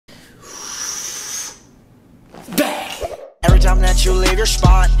bitch, you leave your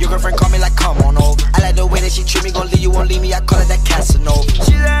spot. Your girlfriend call me like, come on over. I like the way that she treat me, gon' leave you, won't leave me. I call it that Casanova.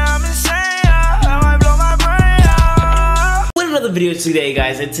 She said I'm insane, I might blow my brain out. With another video today,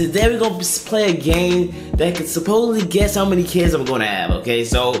 guys, and today we're gonna play a game that can supposedly guess how many kids I'm gonna have. Okay,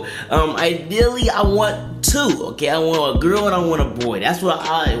 so ideally I want two. Okay, I want a girl and I want a boy. That's what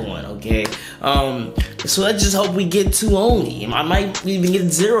I want. Okay, so let's just hope we get two only. I might even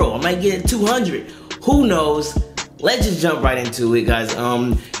get 0. I might get 200. Who knows? Let's just jump right into it, guys.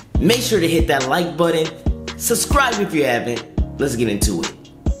 Make sure to hit that like button. Subscribe if you haven't. Let's get into it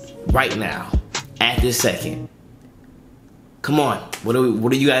right now, at this second. Come on, what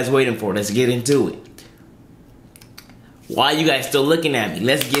are you guys waiting for? Let's get into it. Why are you guys still looking at me?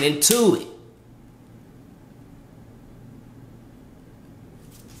 Let's get into it.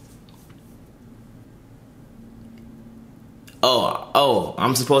 Oh,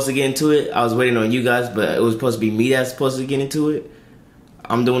 I'm supposed to get into it? I was waiting on you guys, but it was supposed to be me that's supposed to get into it.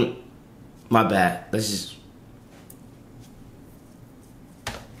 I'm doing my bad. Let's just...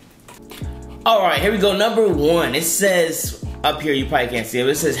 Alright, here we go. Number 1. It says, up here you probably can't see it,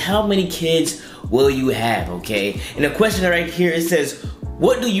 but it says, how many kids will you have, okay? And the question right here, it says,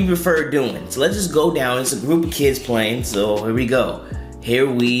 what do you prefer doing? So let's just go down. It's a group of kids playing, so here we go. Here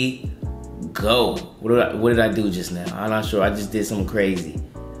we go. What did I do just now? I'm not sure. I just did something crazy.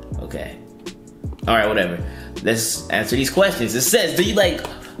 Okay. Alright, whatever. Let's answer these questions. It says, do you like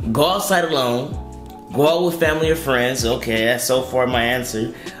go outside alone? Go out with family or friends? Okay, that's so far my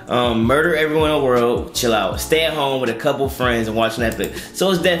answer. Murder everyone in the world? Chill out. Stay at home with a couple friends and watch Netflix. So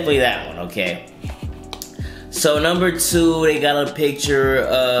it's definitely that one, okay. So number 2, they got a picture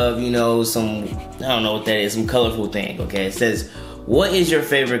of, you know, some, I don't know what that is, some colorful thing, okay. It says, what is your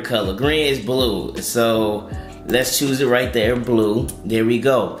favorite color? Green is blue. So let's choose it right there, blue. There we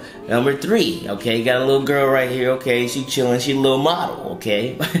go. Number 3, okay, got a little girl right here, okay, she chilling, she a little model,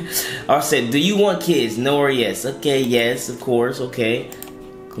 okay. I said, do you want kids? No or yes? Okay, yes, of course, okay.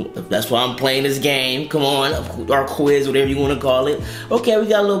 That's why I'm playing this game. Come on, our quiz, whatever you want to call it. Okay, we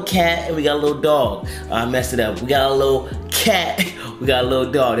got a little cat and we got a little dog. I messed it up. We got a little cat, we got a little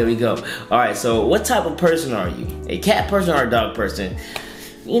dog. There we go. All right, so what type of person are you? A cat person or a dog person?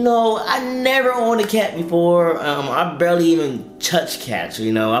 You know, I never owned a cat before. I barely even touched cats.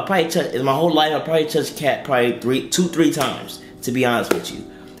 You know, I probably touched in my whole life. I probably touched cat probably 2-3 times. To be honest with you,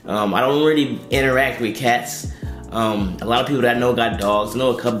 I don't really interact with cats. A lot of people that I know got dogs. I know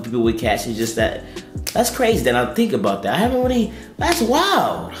a couple people with cats. It's just that's crazy that I think about that. I haven't really, that's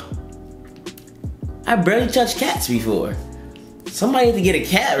wild. I barely touched cats before. Somebody had to get a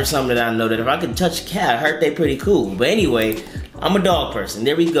cat or something that I know that if I could touch a cat, I heard they pretty cool. But anyway, I'm a dog person.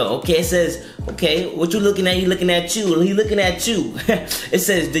 There we go. Okay, it says, okay, what you looking at? He looking at you. He looking at you. It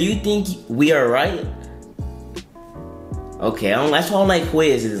says, do you think we are right? Okay, that's why I don't like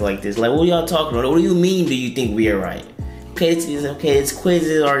quizzes like this. Like, what are y'all talking about? What do you mean, do you think we are right? Okay, it's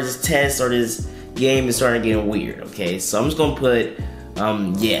quizzes or this test or this game is starting to get weird, okay? So I'm just gonna put,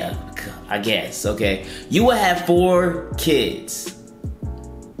 yeah, I guess, okay? You will have 4 kids.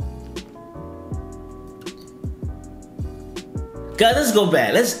 Guys, let's go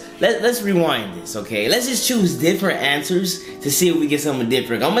back. Let's rewind this, okay? Let's just choose different answers to see if we get something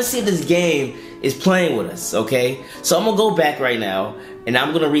different. I'm gonna see if this game is playing with us, okay? So I'm gonna go back right now and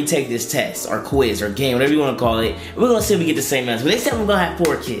I'm gonna retake this test or quiz or game, whatever you wanna call it. We're gonna see if we get the same answer. But they said we're gonna have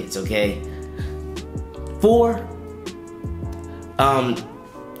 4 kids, okay? 4.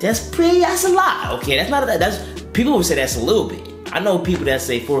 That's a lot, okay? That's not people would say that's a little bit. I know people that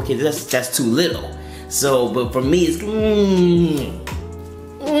say 4 kids, that's too little. So, but for me, it's,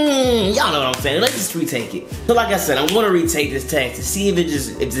 y'all know what I'm saying. Let's just retake it. So like I said, I'm gonna retake this test to see if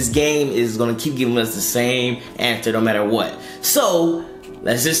this game is gonna keep giving us the same answer no matter what. So,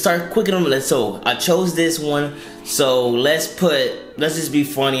 let's just start quicking them. So, I chose this one. So, let's just be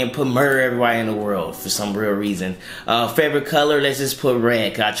funny and put murder everybody in the world for some real reason. Favorite color, let's just put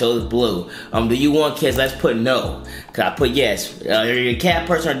red, cause I chose blue. Do you want kids? Let's put no, cause I put yes. Are you a cat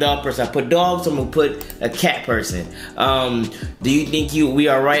person or a dog person? I put dog, so I'm gonna put a cat person. Do you think we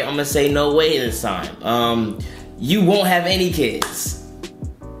are right? I'm gonna say no way this time. You won't have any kids.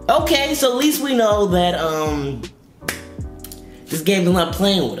 Okay, so at least we know that, this game is not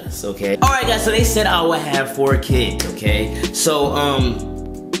playing with us, okay? Alright guys, so they said I would have 4 kids, okay? So,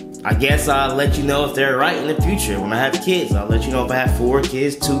 I guess I'll let you know if they're right in the future. When I have kids, I'll let you know if I have 4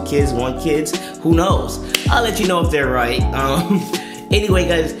 kids, 2 kids, 1 kid. Who knows? I'll let you know if they're right. Anyway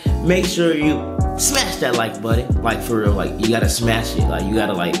guys, make sure you smash that like button. Like for real, like you gotta smash it. Like you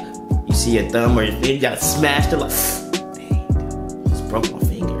gotta like, you see your thumb or your finger, you gotta smash it like, dang, just broke my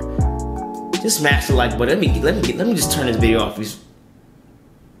finger. Just smash the like button. Let me just turn this video off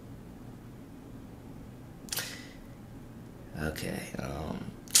Okay.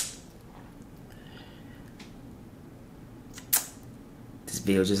 This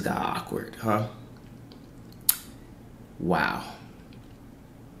video just got awkward, huh? Wow.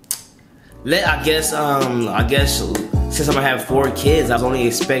 I guess since I'm gonna have 4 kids, I was only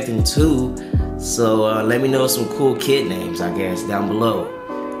expecting 2. So let me know some cool kid names, I guess, down below.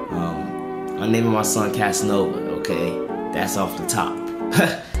 I'm naming my son Casanova, okay? That's off the top.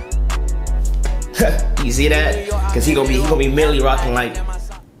 You see that? Cause he gonna be mentally rocking like,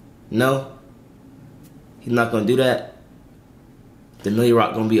 no, he's not gonna do that. The Millie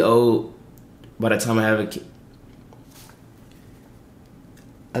Rock gonna be old by the time I have a kid.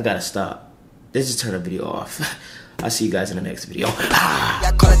 I gotta stop. Let's just turn the video off. I'll see you guys in the next video.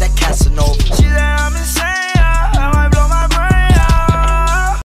 I call it that Casanova. She said I'm insane.